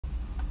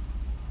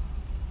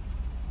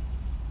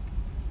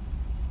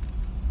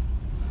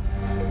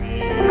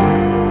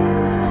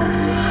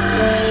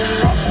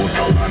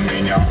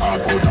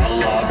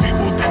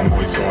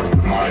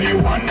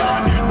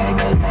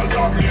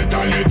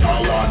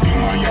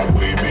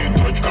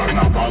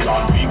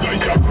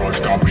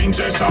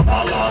принцесса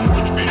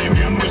полночь,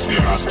 перемен мысли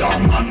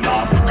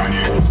растаманна. Пока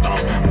не устал,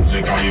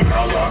 музыка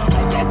играла,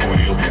 кто-то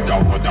курил,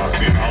 кого-то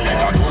вбирал.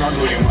 Это дура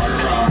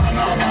Дуримара,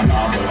 она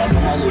была,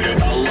 думал,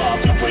 улетала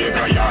в теплые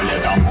края.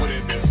 Летом море,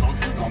 песок,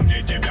 но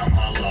мне тебя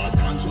мало.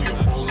 Танцую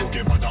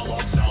полруки,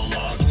 потолок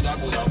зала. Туда,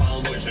 куда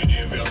вал, больше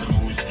не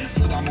вернусь.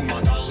 Чудом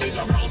умотал и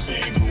забрал с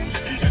ней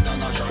груз. Это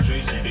наша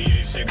жизнь, и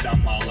ей всегда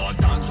мало.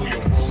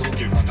 Танцую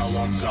полруки,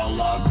 потолок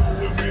зала.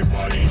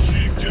 Everybody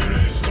shake the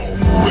rest, go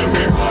move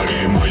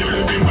everybody. Мое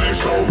любимое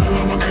шоу.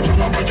 Голова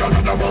качала,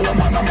 бачата давала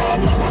манама.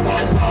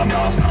 Блава-балла,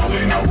 нафнал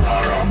и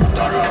навара.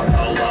 Мутара,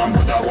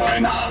 баламба, давай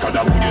на.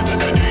 Когда будет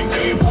этот день,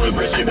 ты пой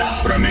про себя.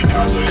 Про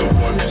меня за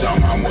любовь, за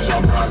маму, за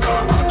брата.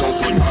 А то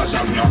судьба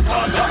сомнет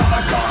ада.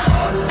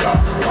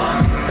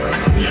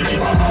 Я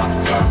типа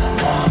ада.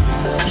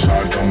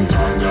 Шартом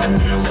танго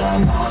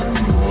меломан.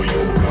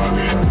 Бою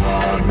правит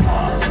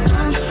барман.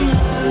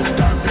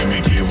 Так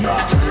примитивно,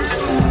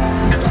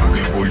 так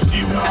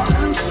импульсивно.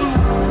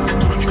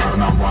 Дочь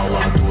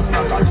карнавала, тут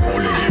на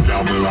танцполе тебя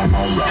было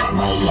мало.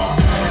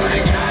 I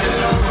got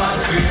love, I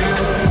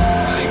feel,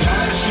 I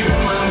got you in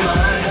my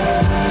mind,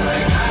 I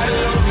got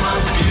love, my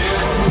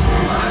skill,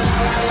 my la.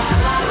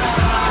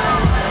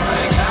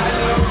 I got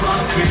love, I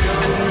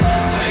feel,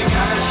 I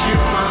got you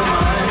in my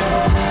mind,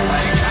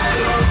 I got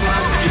love, my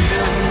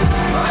skill,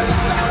 my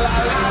la.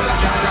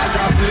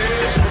 Чака,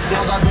 please,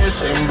 много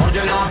песен,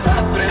 будем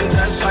опять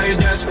принцесса и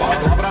деспот.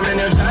 Лаврами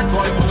не взять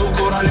твой пыл,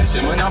 куролеси,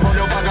 мы на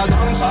волю по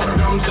годам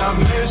сорвемся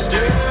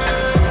вместе.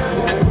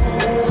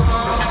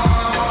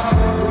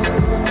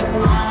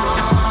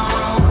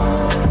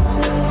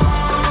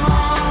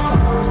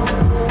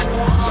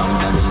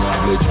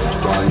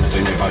 Планеты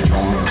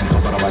нипочем,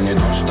 доброго не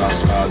дождь,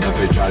 тоска да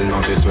печаль,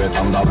 но ты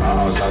светом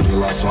добра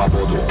озарила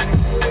свободу.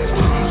 В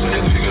танце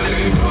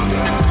двигали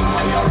бедра. Ты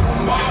моя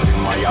румба, ты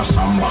моя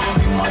самба,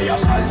 ты моя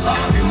сальса,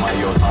 ты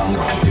мое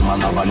танго. Ты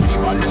навали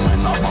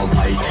волюмен,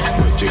 наболтай,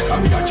 в этих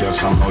объятиях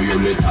со мною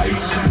летай.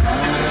 Со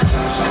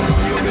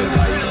мною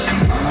летай,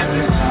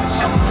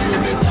 со мною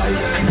летай.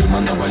 Ты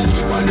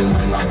навали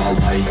волюмен,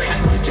 наболтай,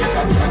 в этих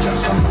объятиях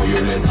со мною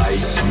летай.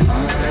 Со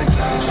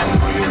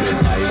мною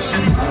летай,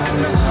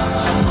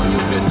 со мною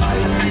летай.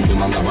 Ты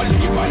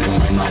навали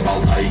волюмен,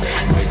 наболтай,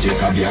 в этих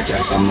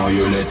объятиях со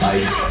мною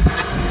летай.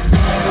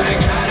 I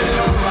got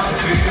love, I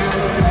feel,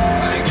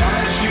 I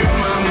got you in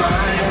my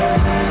mind,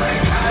 I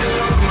got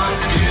love, my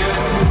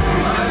skill,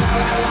 my la.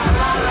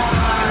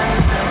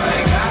 I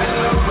got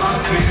love, I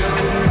feel,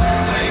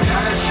 I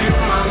got you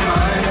in my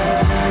mind,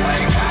 I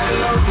got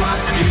love, my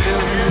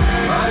skill,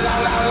 my la.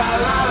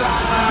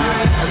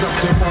 Это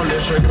всего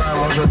лишь игра,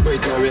 может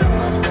быть,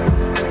 наверное,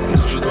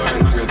 даже твоя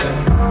нагота.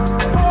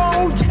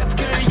 Оу,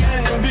 детка, я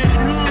не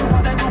верю,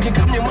 подай руки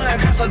ко мне, моя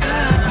красота.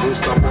 Мы с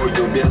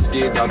тобою без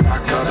гида,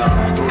 так надо.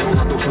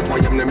 Тронула душу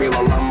твоем на мила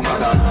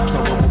лампада.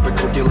 Чтобы попы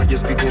крутила,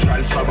 если не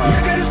жаль собак.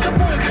 Я горю с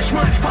тобой,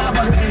 кошмар в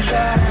пабах,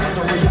 приезжай.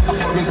 Готовый я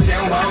оформить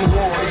всем вам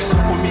лой.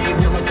 Умеет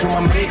делать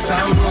чума, мейк со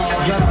мной.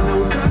 Жара на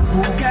утро,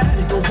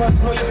 угорит толпа.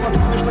 Но я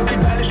смотрю, ты на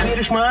себя лишь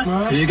веришь,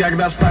 ма. И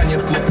когда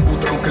станет клуб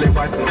утром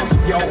клевать нос,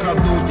 я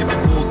украду тебя,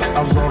 будто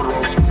Азор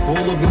Рос.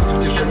 Улыбнусь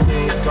в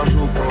тишине и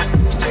скажу просто: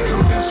 иди ко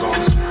мне,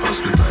 солнце,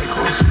 расплетай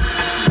кос.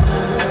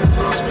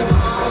 Расплетай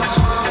кос.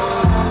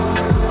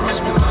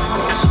 Расплетай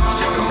кос.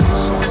 Иди ко мне,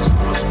 солнце,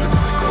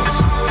 расплетай кос.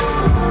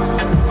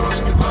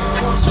 Расплетай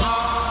кос.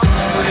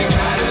 I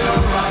got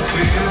love, I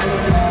feel,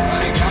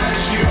 I got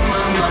you in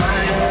my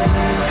mind,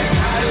 I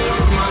got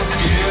love, my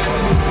skill,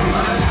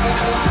 my la.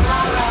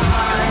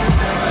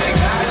 I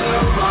got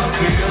love, I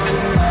feel,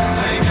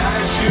 I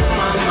got you in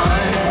my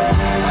mind,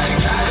 I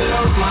got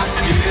love, my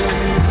skill,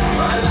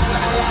 my la.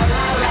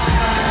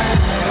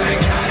 I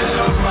got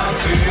love, I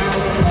feel,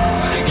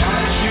 I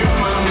got you in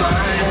my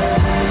mind,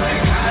 I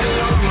got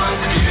love, my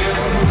skill,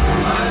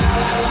 my la.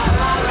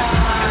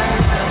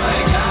 I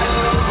got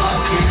love, I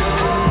feel,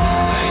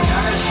 I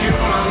got you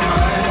in my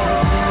mind,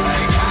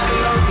 I got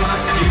love, my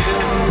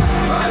skill,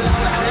 my la.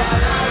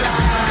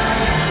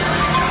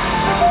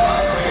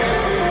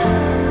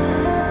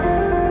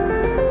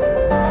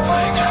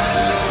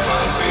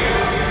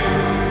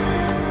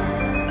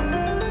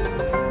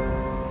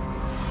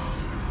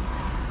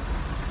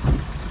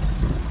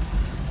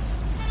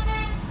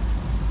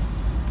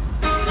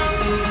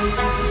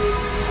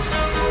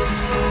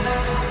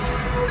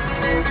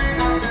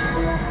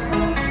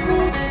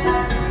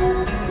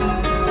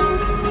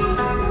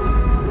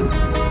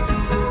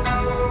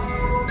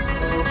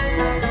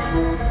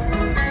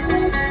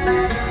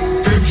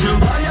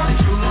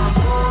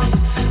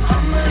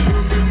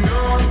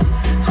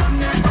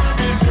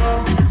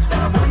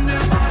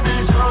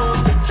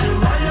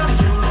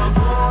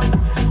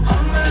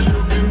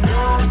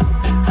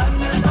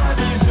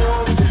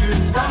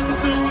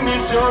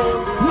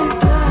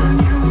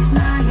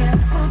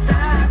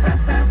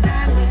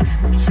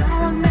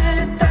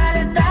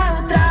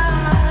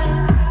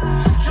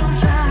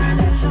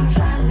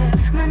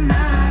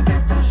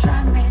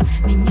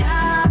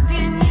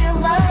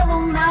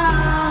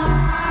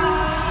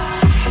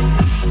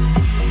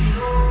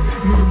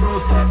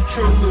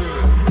 пчелы.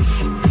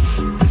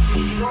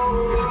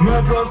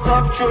 Мы просто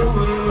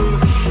пчелы,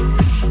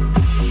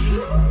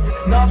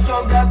 на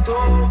все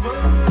готовы,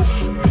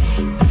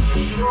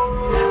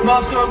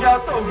 на все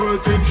готовы.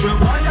 Ты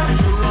пчела, я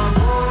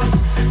пчеловод,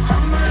 а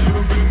мы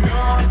любим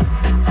мед,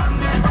 а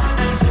мне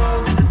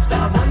повезет, с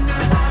тобой мне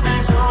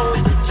повезет.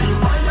 Ты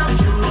пчела, я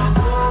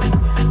пчеловод,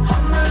 а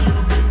мы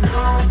любим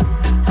мед,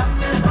 а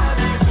мне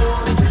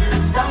повезет. И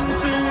в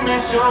танце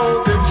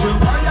унесет. Ты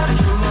пчела, я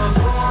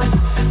пчеловод,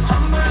 а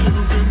мы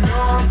любим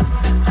мед,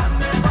 а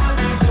мне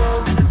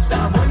повезет, с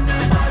тобой мне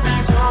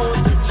повезет.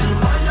 Ты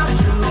пчела, я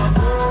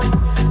пчеловод,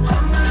 а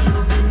мы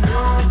любим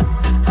мед,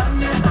 а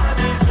мне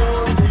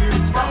повезет. И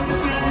в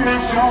танце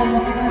унесет.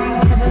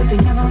 Где бы ты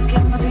не был, с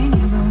кем бы ты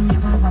не был,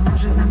 небо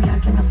поможет нам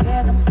ярким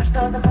рассветом. Все,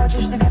 что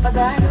захочешь, себе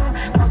подарю.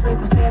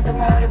 Музыку, света,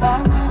 море,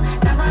 волну.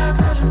 Давай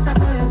отложим с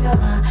тобою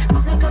дела.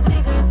 Музыка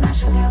двигает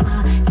наши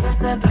тела.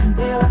 Сердце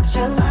пронзила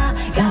пчела.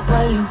 Я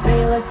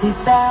полюбила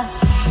тебя.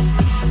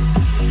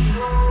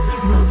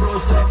 Мы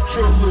просто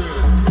пчелы,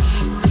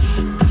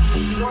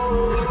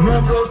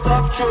 мы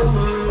просто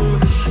пчелы,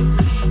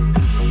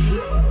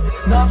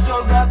 на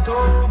все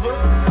готовы,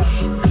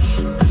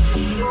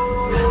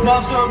 на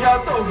все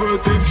готовы.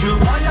 Ты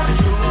пчела, я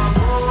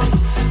пчеловод,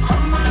 а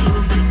мы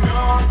любим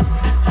мед,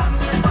 а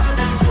мне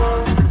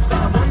повезет, с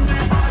тобой мне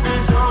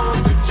повезет.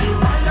 Ты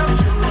пчела, я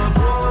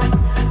пчеловод,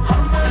 а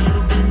мы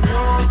любим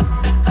мед,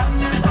 а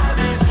мне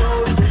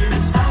повезет. И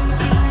в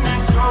танце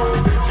унесет.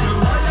 Ты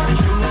пчела, я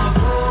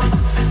пчеловод,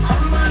 а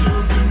мы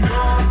любим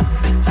мед,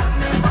 а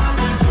мне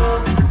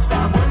повезет, с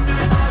тобой мне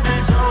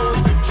повезет.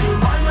 Ты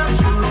пчела, я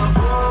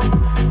пчеловод,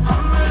 а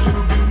мы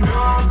любим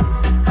мед,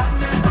 а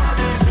мне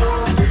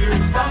повезет. И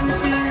в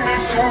танце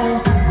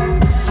унесет.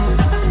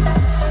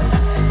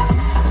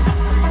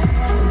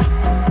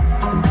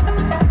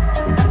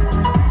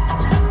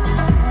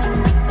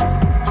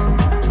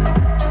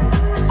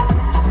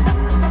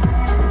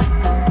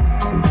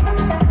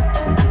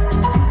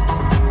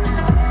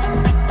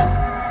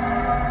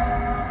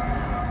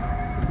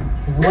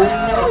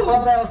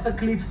 Понравился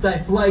клип,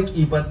 ставь лайк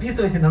и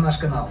подписывайся на наш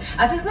канал.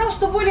 А ты знал,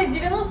 что более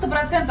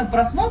 90%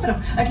 просмотров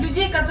от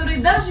людей, которые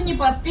даже не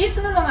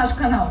подписаны на наш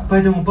канал?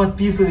 Поэтому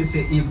подписывайся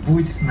и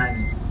будь с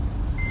нами.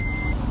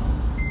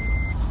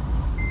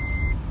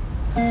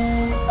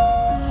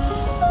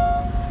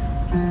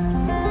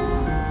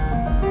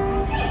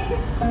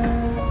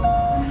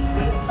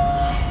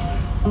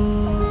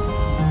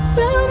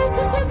 Yo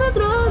necesito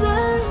otro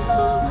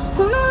beso,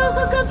 uno de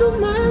esos que tú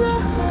me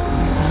das.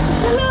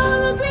 Estar lejos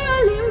de ti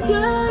el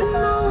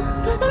infierno,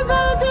 estar cerca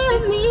de ti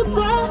es mi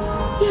paz.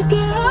 Y es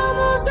que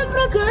amo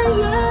siempre que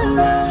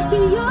llegas. Si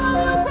yo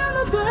odio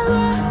cuando te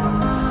vas,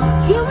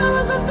 yo me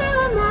voy contigo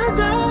a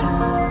matar.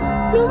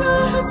 No me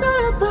dejes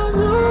sola, ¿pa'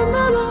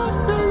 dónde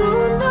vas? ¿A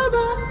dónde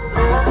vas?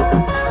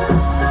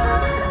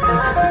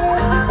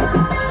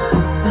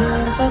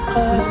 Ven pa'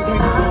 acá.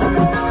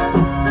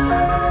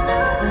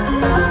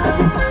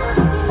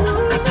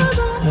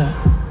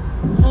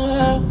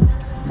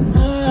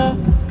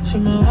 Si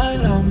me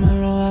bailas me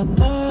lo das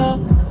todo.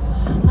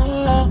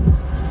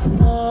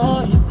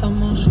 Ya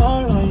estamos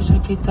solos y se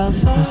quita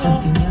todo. Mis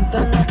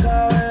sentimientos no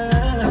caben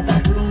en esta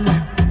pluma.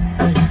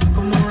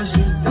 ¿Cómo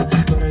decirte?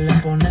 Tú eres el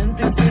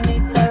exponente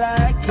infinito, la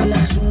X y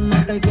la suma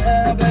te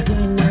queda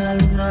pequeña la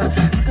luna.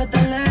 Porque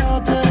te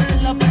leo, tú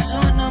eres la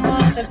persona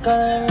más cerca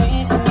de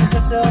mí. Si mi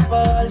ser se va a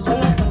apagar,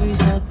 solo te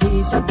aviso a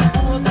ti. Si que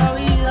tengo otra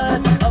vida,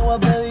 de tu agua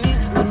bebí,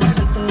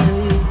 conocerte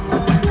debí.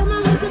 Lo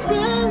mejor que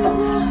tengo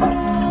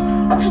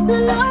es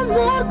el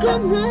amor que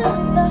me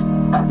das.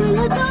 Huele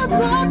a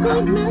tabaco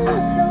y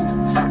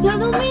melón, y a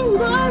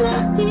domingo a la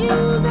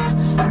ciudad.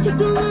 Si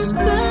tú me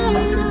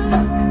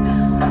esperas,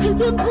 el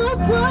tiempo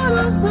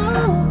puedo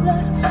doblar,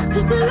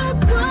 el cielo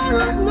puedo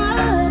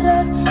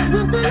amarrar y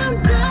darte la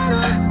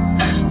entera.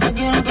 Yo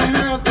quiero que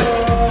me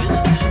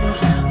atrevas,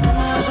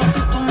 uno de esos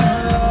que tú me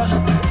das.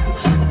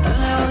 Estar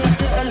lejos de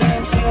ti el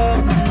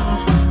infierno,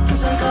 estar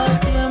cerca de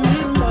ti es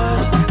mi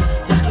paz.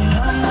 Y es que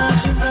amo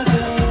siempre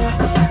que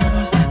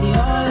llegas, y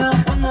odio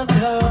cuando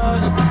te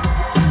vas.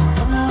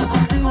 Yo me voy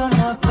contigo a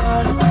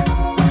matar.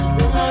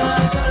 No me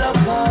dejes sola,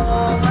 ¿pa'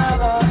 dónde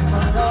vas?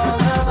 ¿Pa'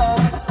 dónde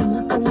vas?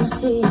 Fuma como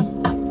si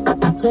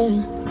te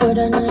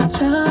fueran a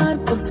echar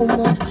por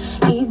fumar,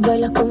 y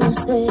bailas como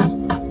sé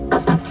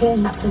que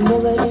se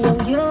movería un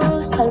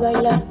dios al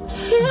bailar.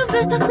 Y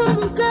besas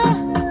como que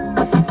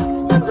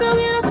siempre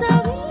hubiera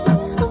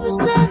sabido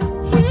besar.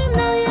 Y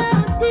nadie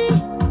a ti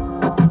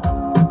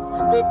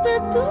te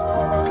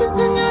tuvo que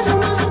enseñar. Lo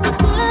mejor que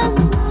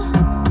tengo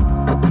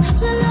es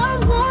el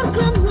amor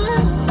que me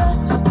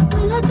das.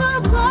 Huele a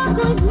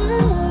tabaco y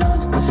melón,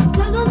 y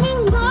a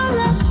domingo a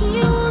la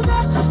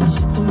ciudad. Y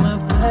si tú me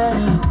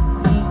esperas,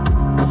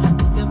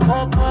 el tiempo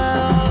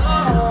puedo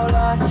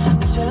doblar,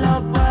 y se lo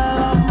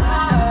puedo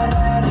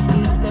amarrar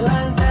y darte la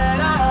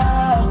entera.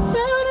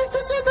 Yo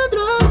necesito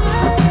otro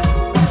beso,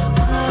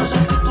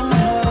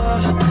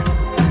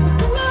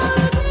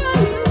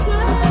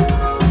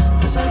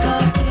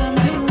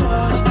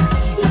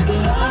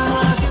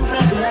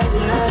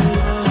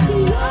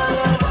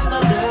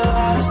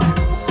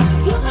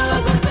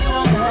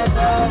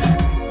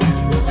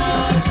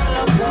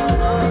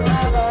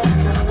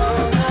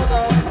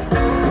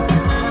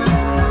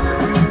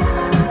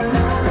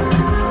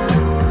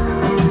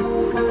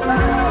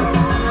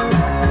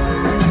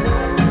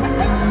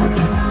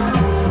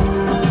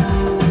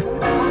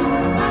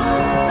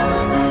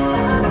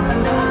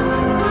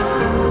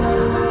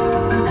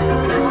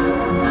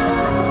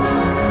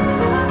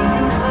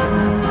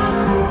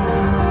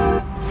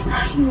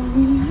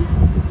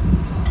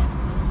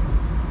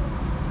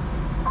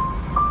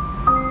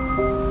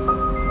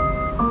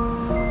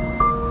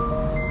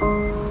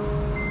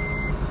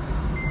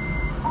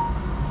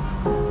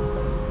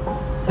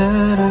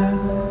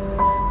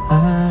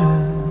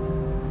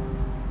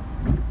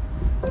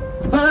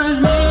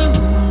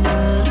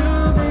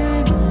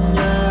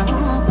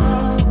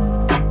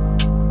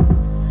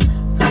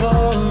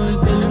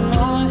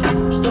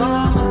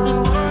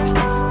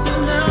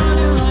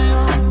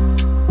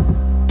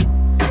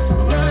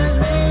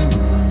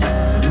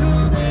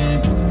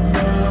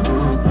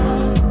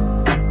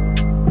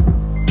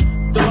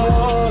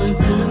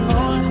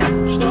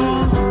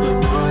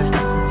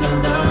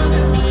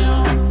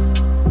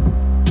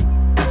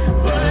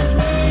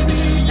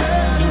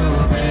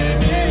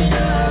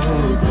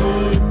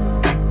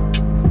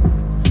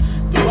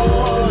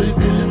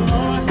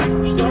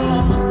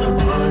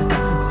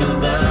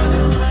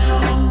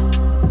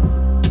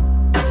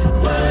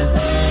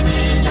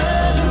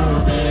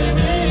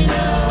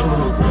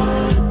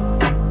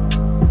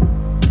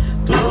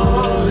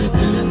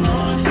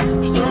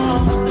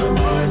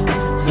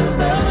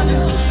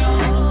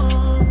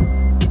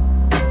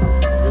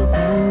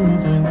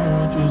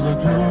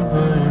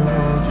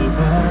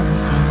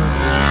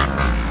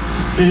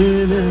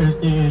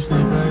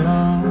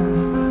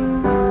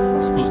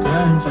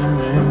 встречаемся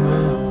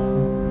мигом.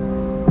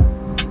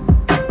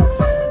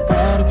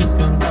 Парки,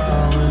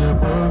 скандалы,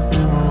 любовь,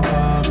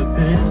 примухады,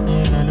 песни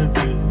о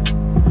любви.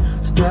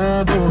 С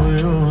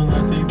тобою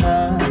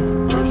навсегда,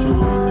 прошу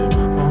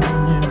тебя,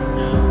 помни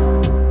меня.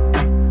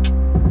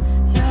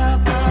 Я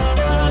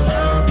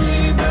провожал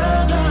тебя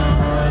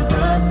домой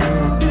под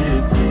звуки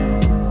птиц.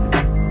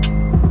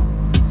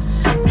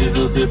 Ты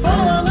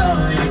засыпала на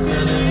моих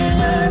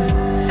коленях,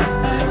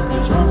 а я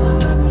стучался в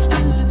лягушки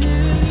на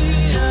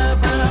двери. Я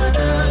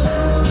прохожу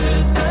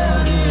весь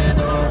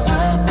коридор, а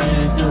ты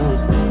все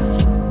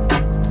спишь.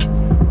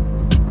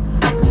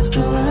 Не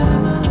вставай,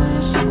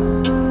 малыш,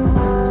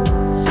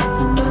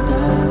 ты мне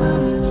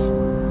говоришь.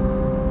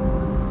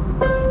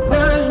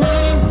 Возьми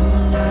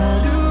меня,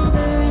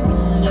 люби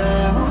меня,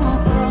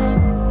 укрой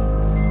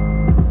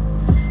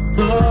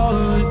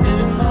той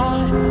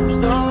пеленой,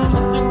 что мы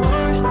с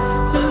тобой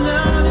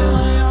создали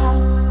вдвоем.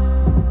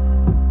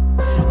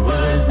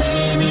 Возьми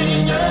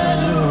меня,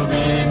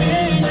 люби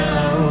меня,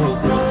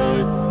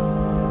 укрой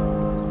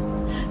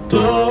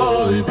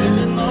той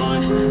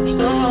пеленой,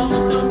 что мы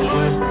с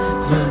тобой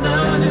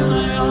создали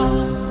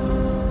вдвоем.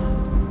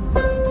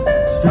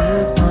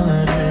 Свет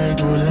фонарей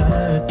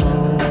гуляет по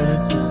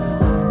улице.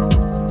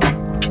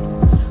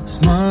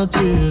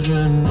 Смотри же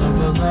мне в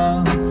глаза,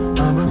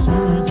 обо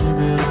всем я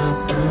тебе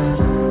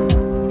расскажу.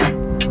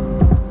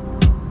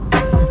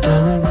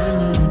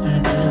 Колыбельную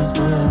тебе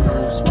спою.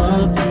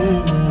 Смотри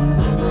же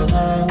мне в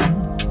глаза,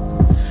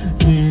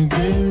 и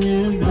где мне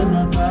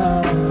темнота.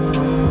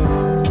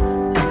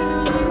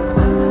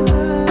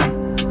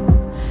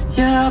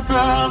 Я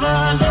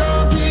провожу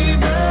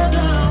тебя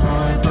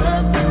домой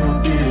под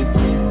звуки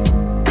птиц.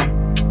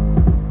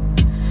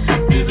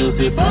 Ты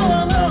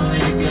засыпала на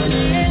моих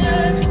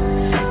коленях,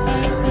 а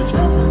я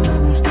стучался в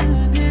лягушки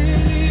на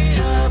двери.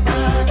 Я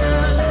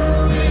прохожу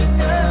весь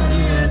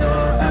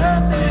коридор, а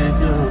ты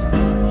все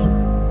спишь.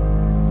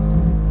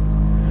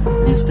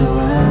 Не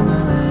вставай,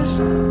 малыш,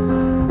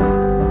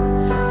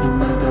 ты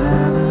мне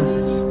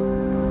говоришь.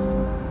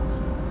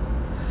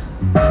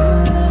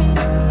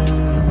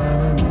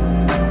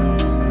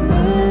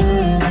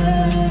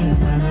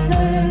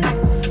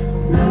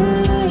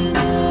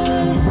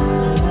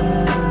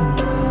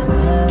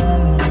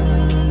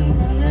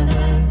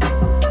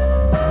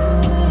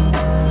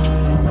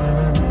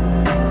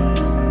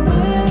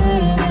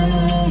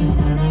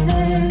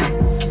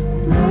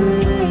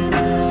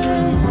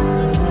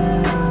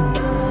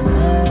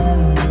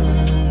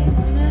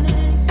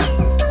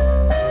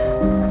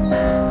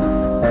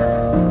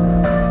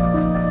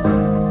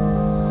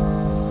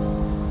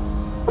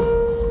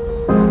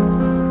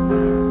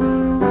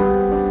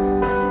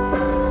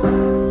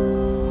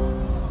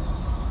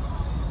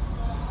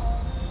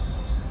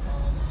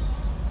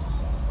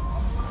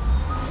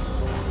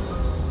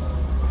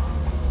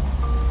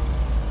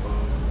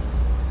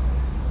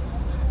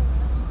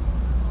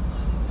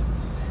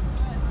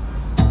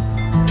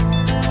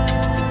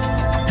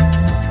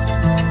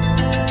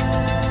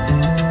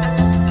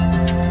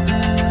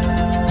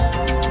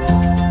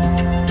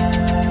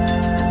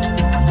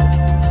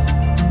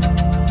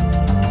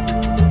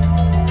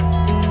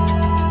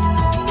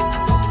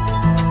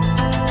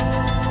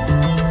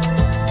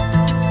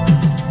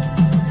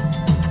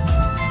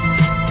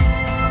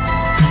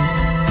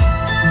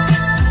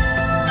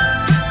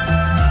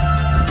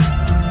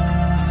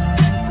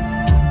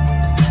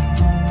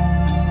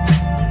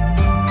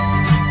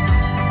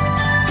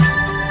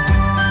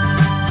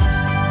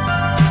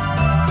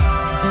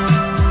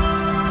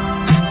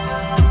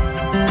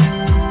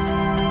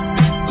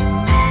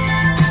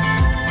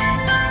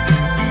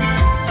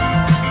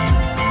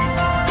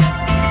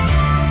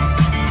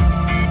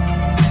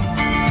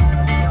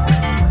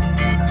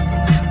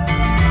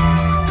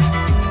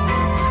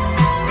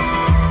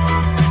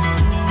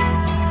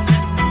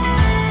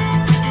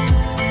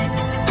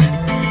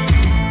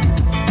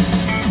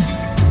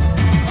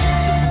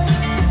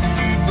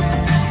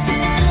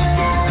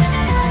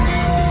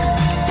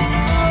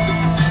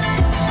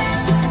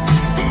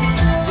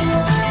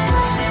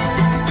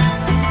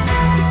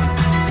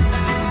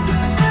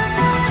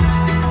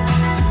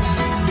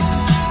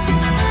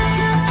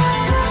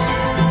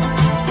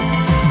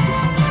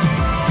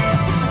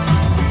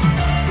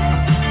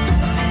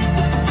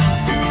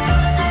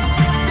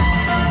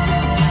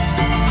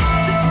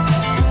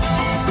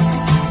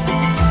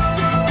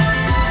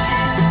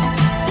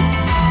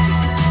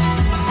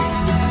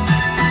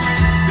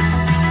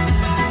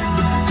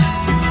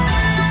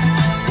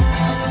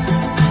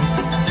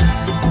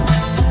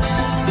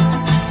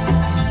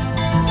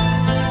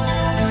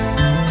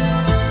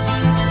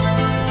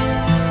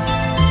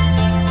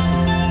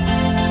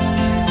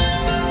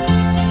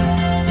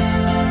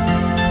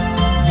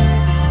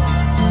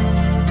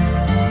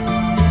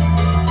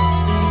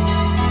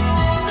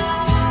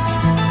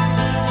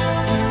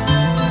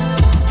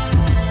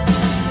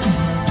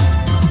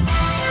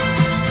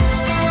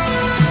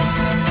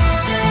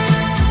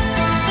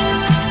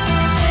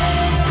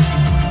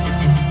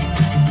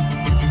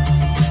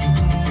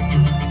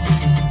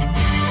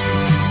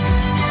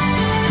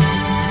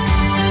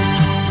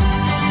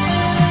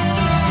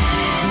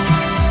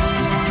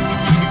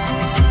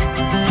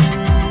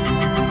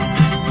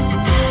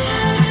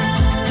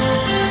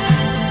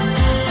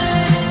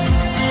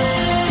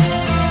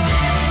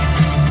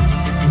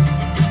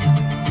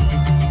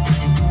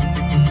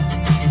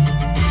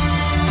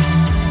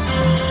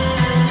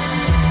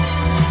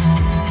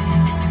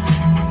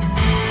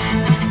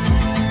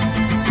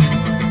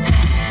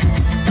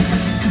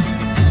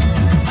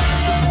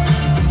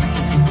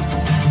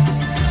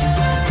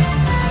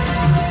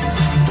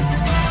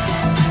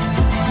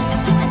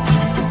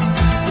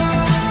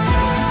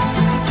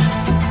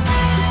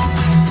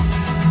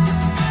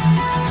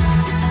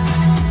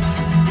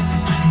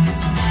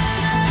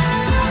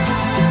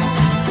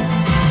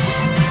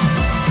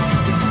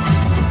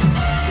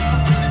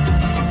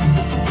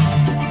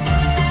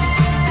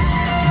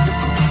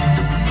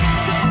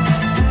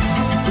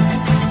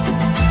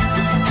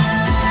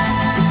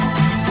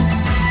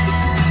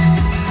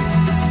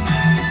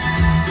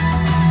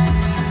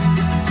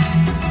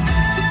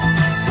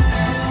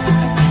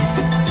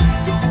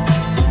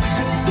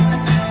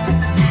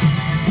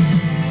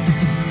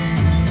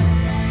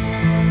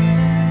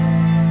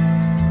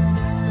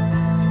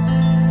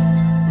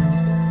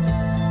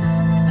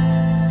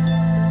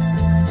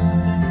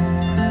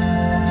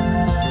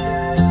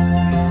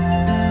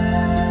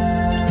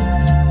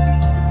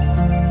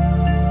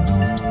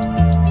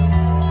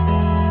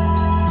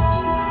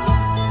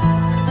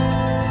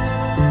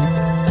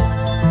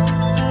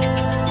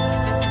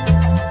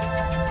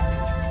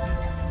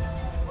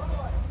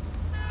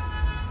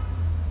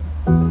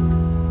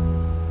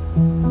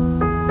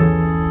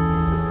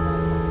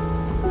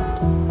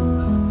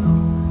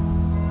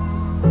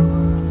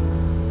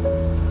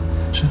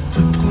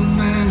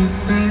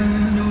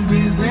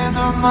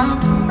 ma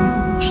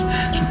bouche.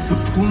 Je te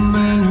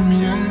promets le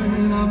miel,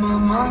 la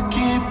maman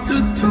qui te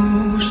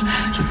touche.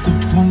 Je te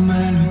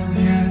promets le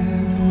ciel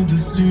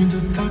au-dessus de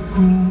ta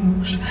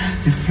couche,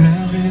 des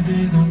fleurs et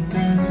des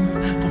dentelles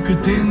pour que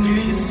tes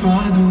nuits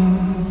soient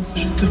douces.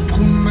 Je te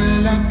promets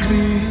la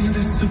clé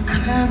des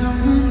secrets de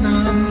mon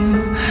âme.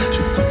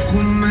 Je te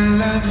promets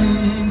la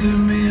vie de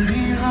mes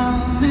rires à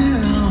mes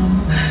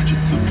larmes. Je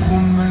te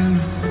promets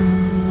le feu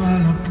à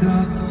la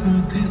place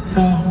des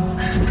armes.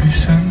 Plus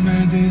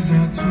jamais des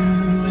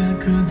adieux, rien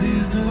que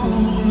des au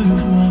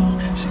revoir.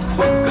 J'y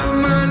crois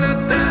comme à la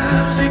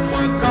terre, j'y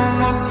crois comme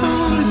au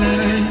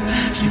soleil.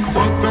 J'y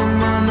crois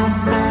comme un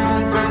enfant,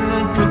 comme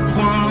on peut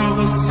croire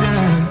au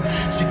ciel.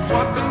 J'y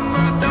crois comme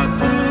à ta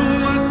peau,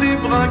 à tes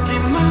bras qui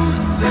me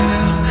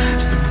serrent.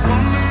 Je te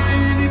promets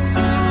une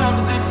histoire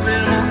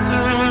différente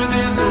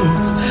des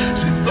autres.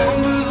 J'ai tant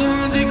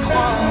besoin d'y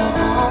croire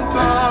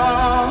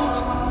encore.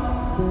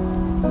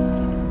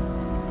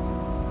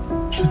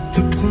 Je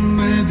te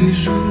promets des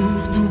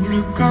jours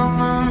doubles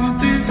comme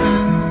tes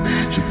veines.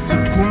 Je te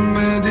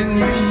promets des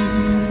nuits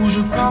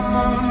rouges comme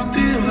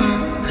tes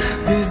rêves.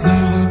 Des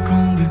heures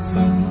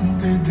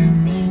incandescentes et des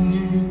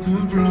minutes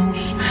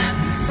blanches.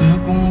 Des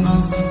secondes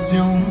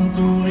insouciantes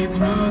au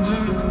rythme de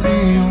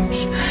tes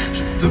hanches.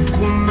 Je te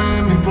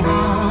promets mes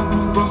bras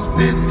pour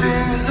porter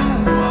tes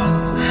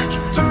angoisses. Je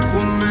te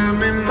promets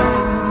mes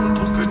mains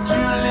pour que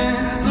tu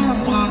les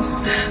embrasses.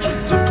 Je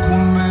te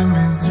promets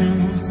mes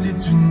yeux si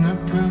tu ne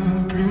peux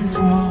plus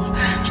voir.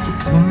 Je te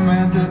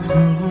promets d'être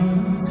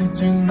heureux si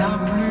tu n'as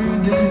plus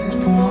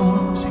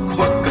d'espoir. J'y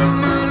crois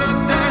comme à la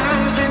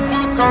terre, j'y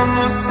crois comme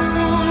au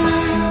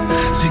soleil.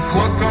 J'y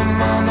crois comme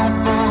un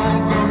enfant,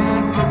 comme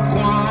on peut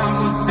croire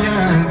au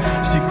ciel.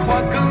 J'y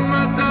crois comme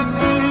à ta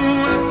peau,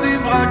 à tes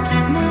bras qui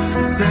me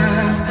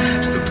serrent.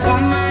 Je te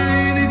promets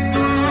une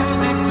histoire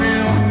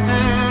différente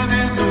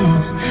des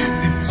autres.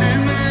 Si tu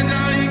m'aides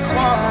à y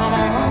croire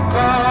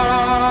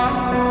encore.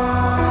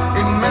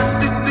 Et même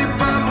si c'est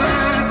pas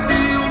vrai, si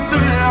on te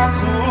l'a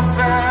trop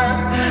fait,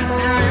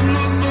 si les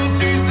mots sont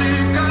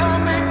usés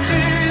comme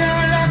écrits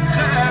à la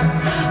craie,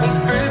 on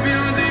fait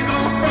bien des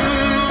grands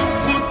feux en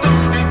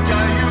frottant des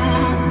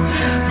cailloux.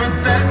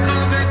 Peut-être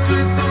avec le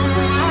temps,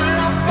 à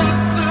la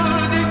force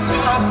d'y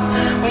croire,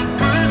 on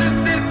peut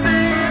juste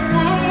essayer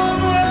pour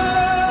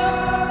voir.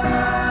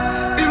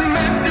 Et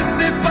même si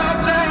c'est pas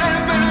vrai,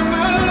 même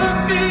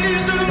si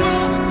je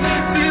mens,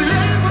 si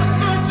les mots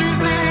sont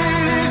usés,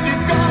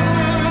 légers comme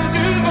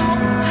du vent,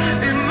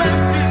 et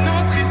même si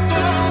notre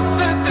histoire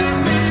se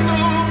termine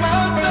au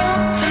matin,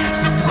 je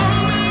te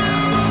promets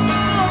un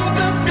moment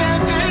de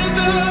fièvre et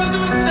de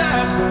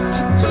douceur,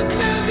 à toute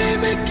la vie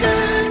mais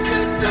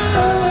quelques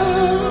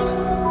heures.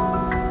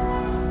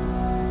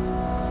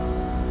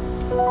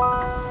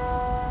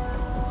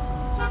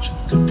 Je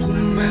te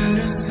promets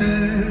le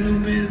sel au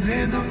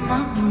baiser de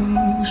ma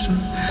bouche.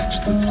 Je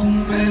te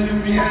promets le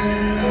miel,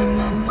 la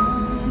maman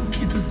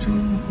qui te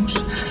touche.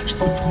 Je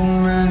te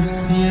promets le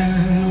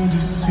ciel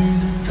au-dessus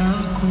de ta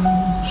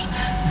couche,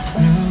 des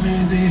fleurs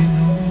et des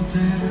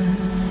dentelles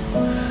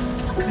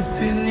pour que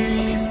tes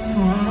nuits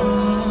soient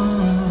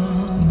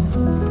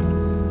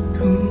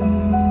douces.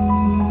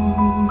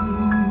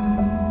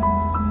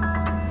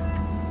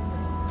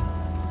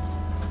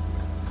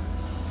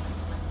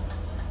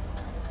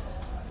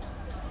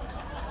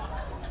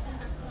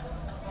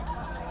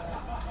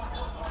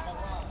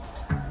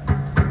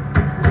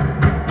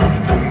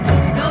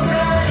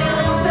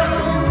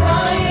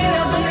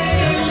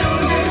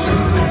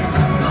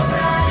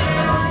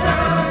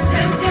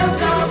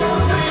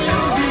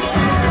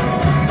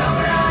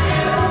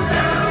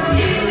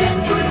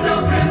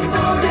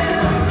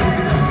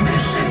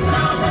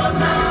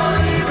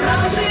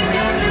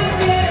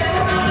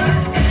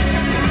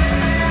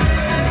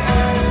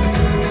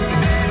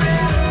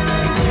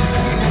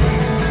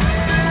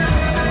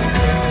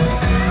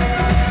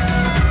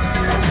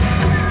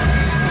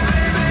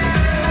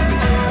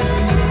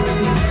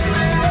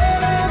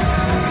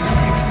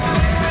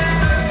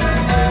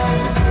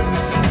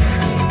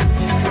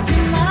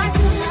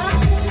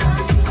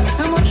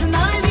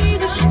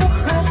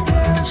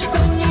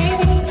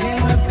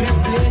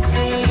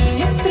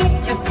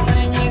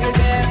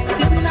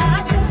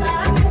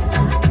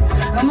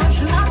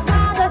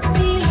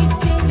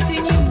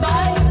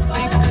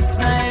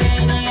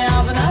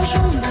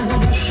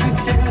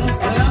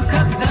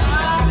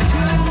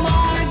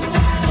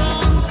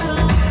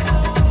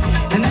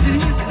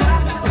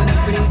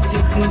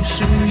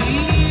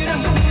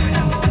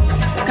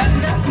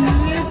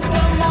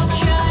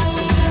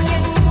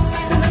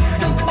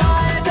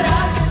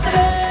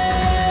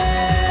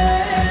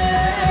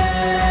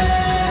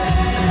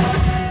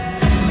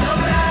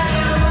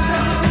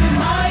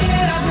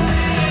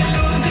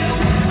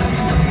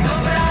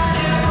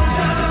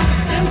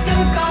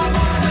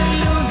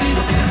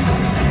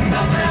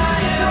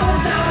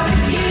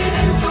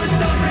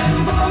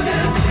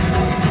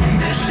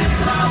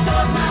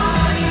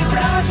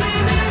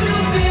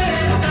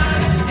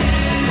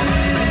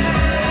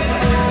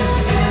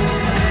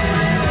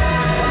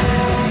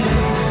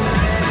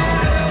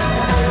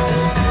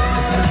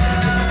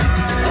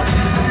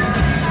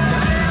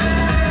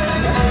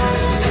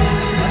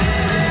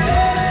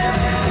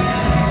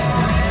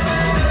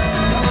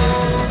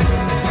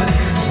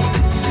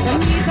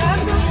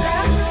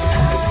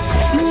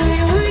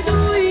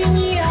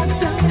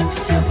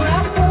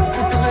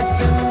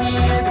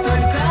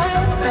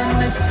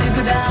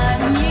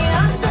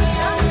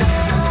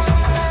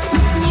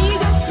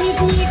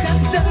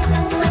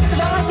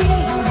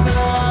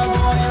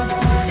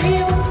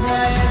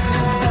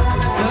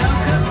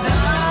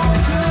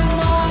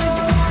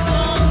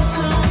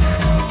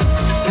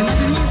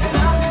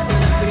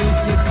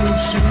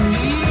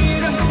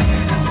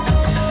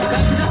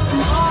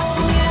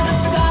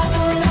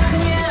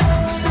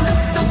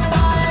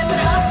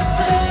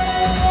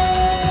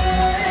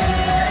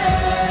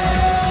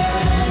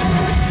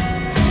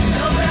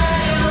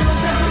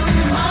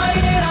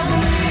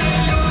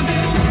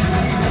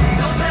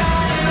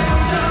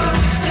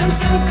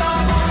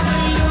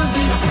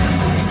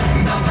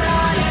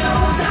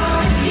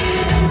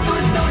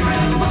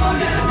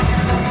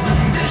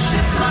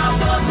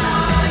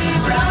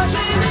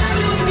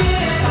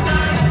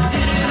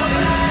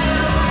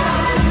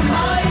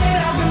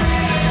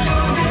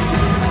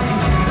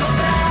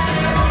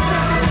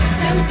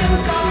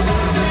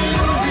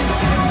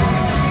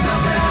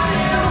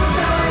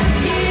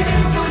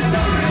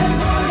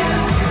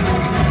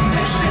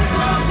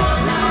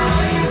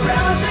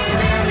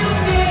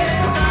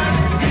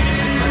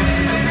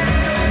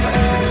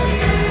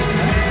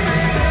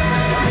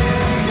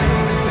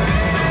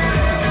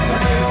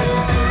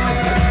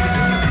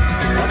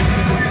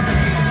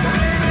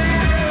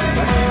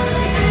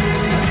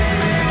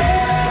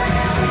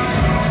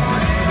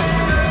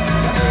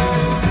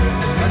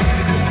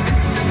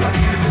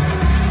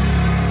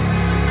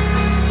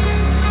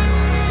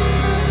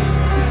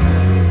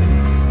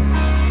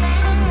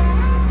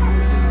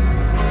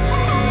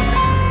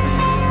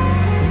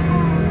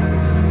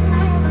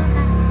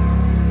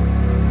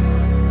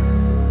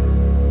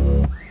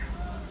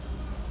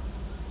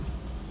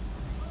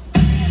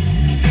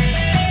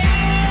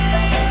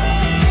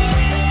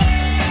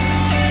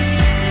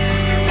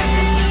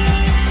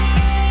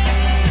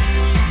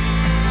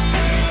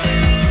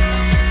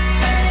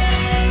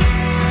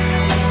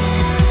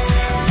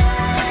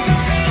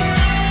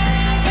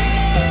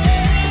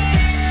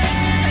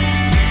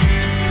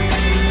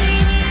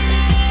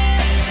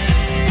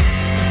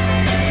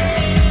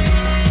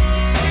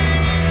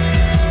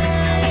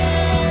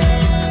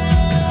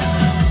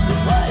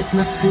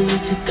 на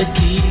свете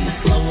такие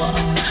слова,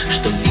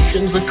 что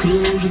вихрем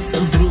закружится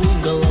вдруг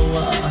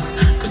голова.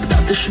 Когда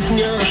ты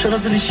шепнешь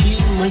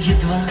различимо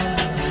едва,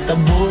 с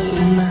тобой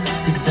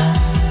навсегда.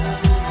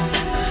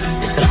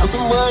 И сразу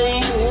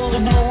мои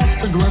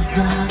улыбнутся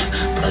глаза,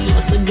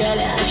 прольется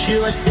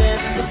горячего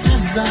сердца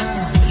слеза.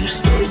 Лишь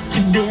стоит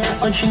тебе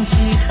очень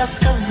тихо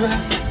сказать: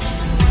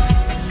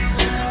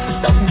 с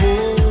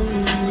тобой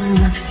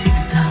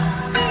навсегда.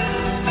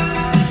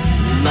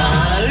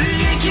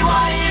 Навеки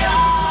моя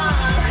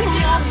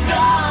не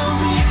отдам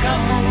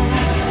никому,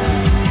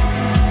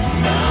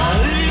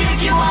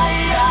 навеки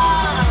моя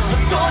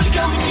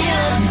только мне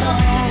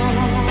одному.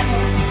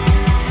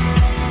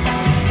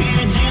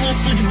 Единой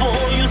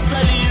судьбою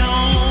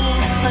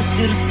сольются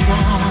сердца,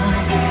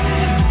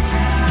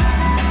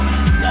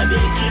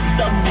 навеки с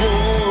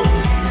тобой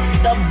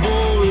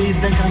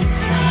до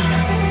конца.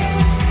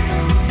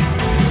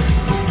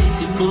 На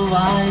свете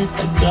бывает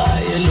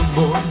такая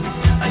любовь,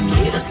 о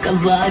ней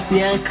рассказать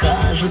не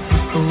окажется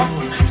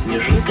слов.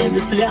 Снежинками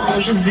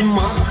свяжет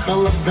зима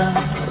холода,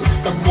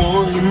 с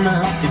тобой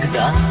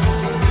навсегда.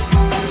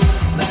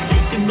 На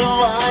свете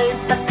бывает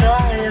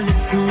такая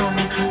весна,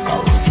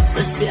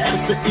 колотится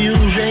сердце и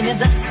уже не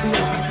до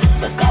сна.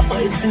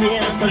 Закапает с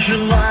неба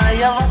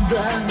живая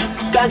вода,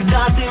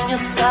 когда ты мне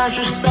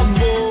скажешь: с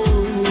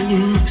тобой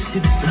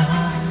навсегда.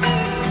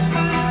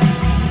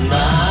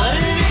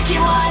 Навеки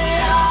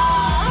моя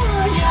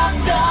не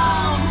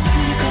отдам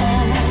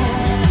никому,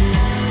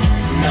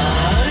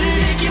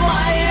 навеки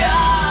моя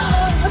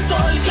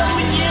только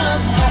мне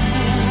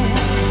одному.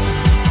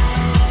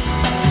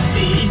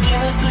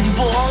 Единой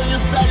судьбою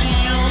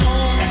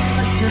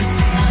сольются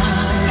сердца,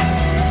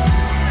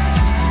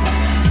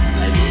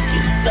 навеки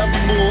с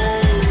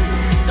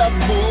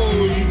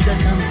тобой до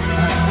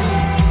конца.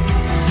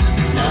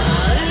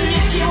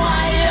 Навеки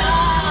моя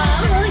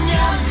не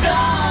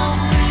отдам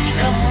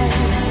никому,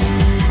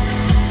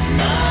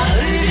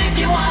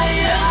 навеки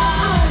моя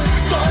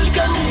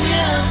только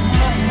мне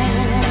одному.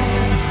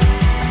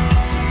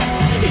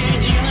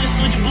 Единой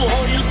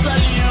судьбою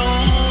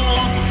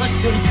сольются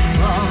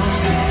сердца,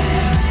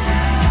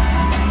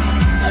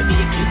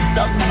 навеки с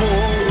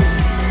тобой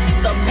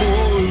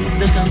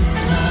до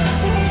конца.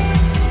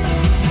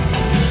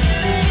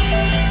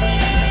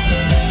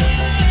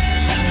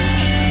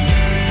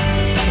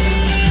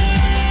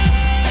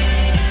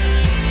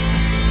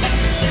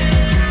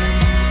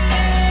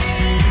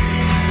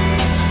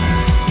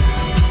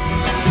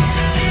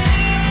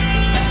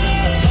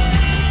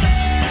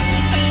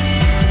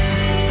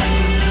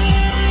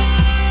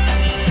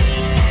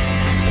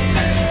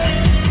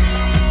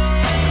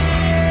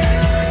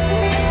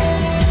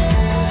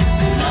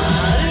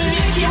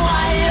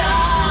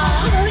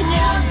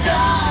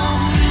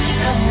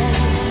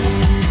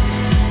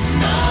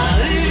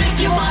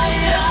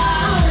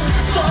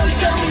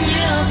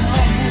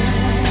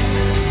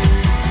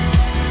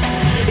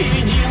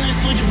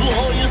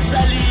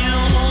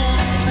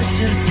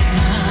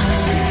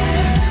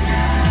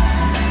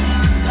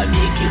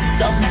 Навеки с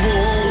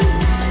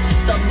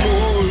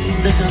тобой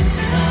до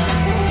конца.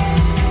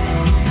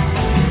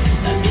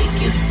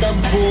 Навеки с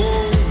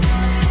тобой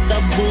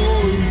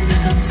до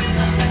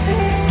конца.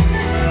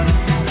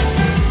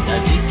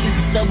 Навеки с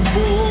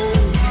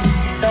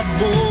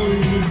тобой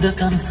до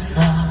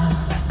конца.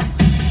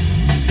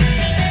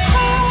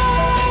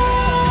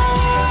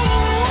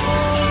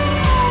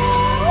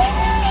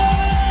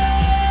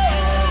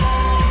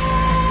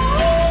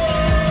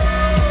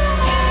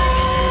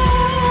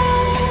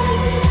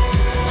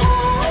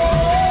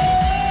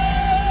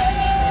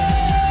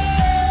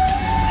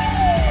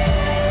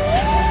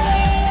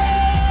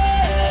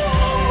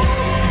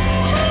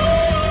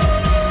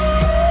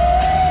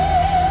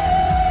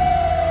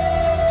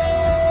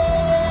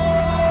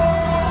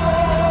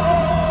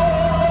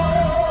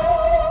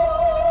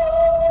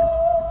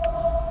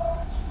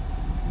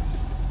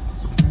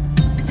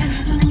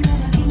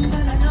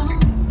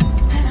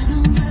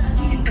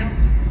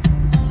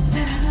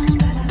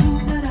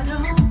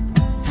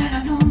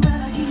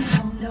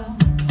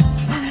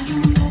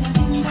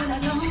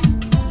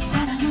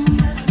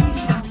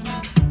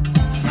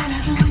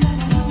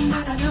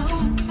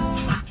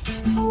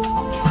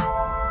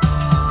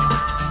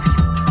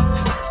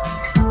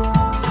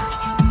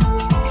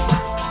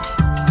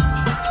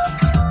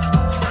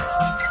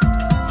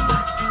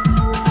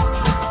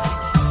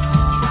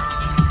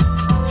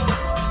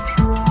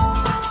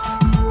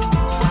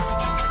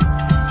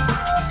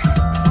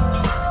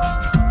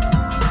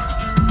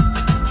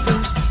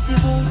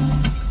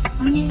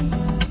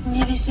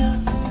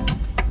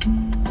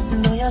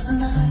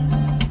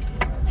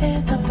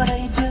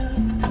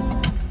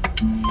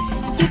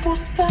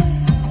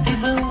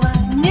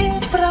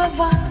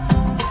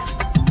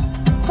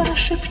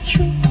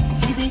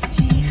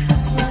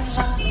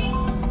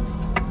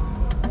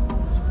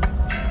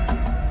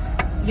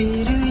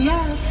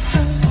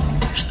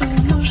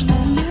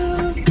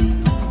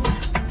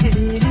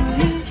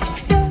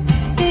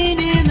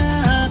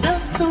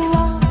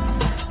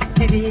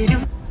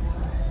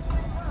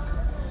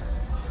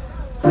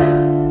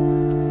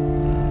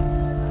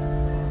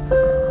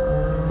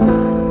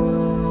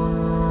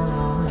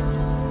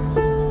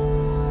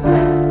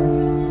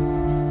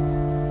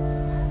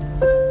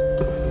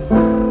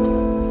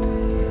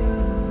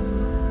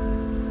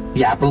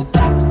 Я был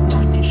прав,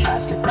 но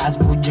несчастлив.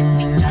 Разбуди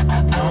меня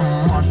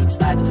огнем. Может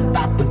стать,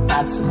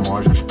 попытаться,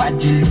 можешь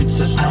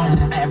поделиться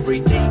сном.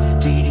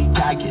 Everyday,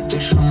 перетяги,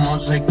 дышу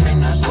музыкой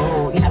на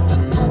зло. Я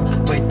тону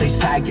в этой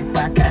саге,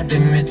 пока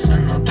дымится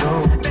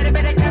нутро.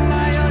 Перебереги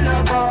мою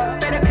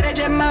любовь,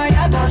 перебереги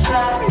моя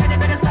душа. Я не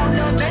перестал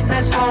любить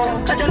без слов,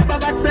 хочу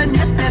любоваться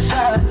не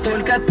спеша.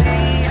 Только ты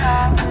и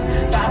я,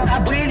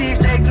 позабыли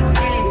все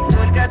круги.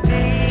 Только ты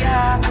и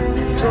я,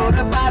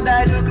 скоро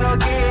подарю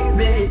круги.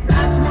 Ведь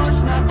нас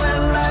можно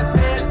было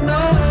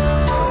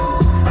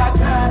вернуть,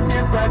 пока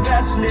не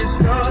погасли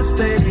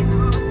звезды.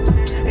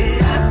 И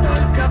я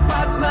только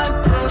познал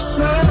ту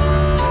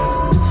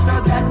суть, что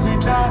для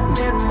тебя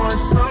мир мой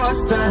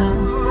создан.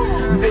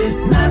 Ведь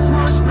нас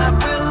можно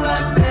было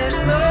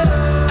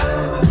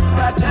вернуть,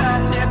 пока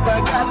не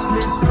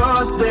погасли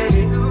звезды.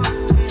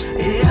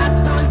 И я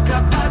только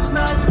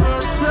познал ту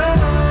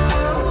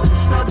суть,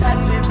 что для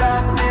тебя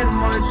мир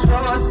мой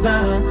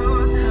создан.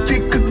 Ты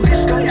как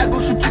вишка, я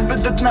глушу тебя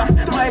до дна.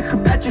 В моих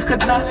объятиях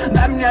одна.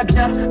 Дай мне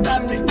огня,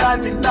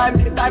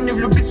 дай мне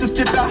влюбиться в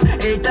тебя.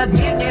 Этот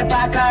мир не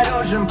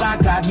покорежен,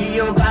 пока в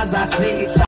ее глазах светится.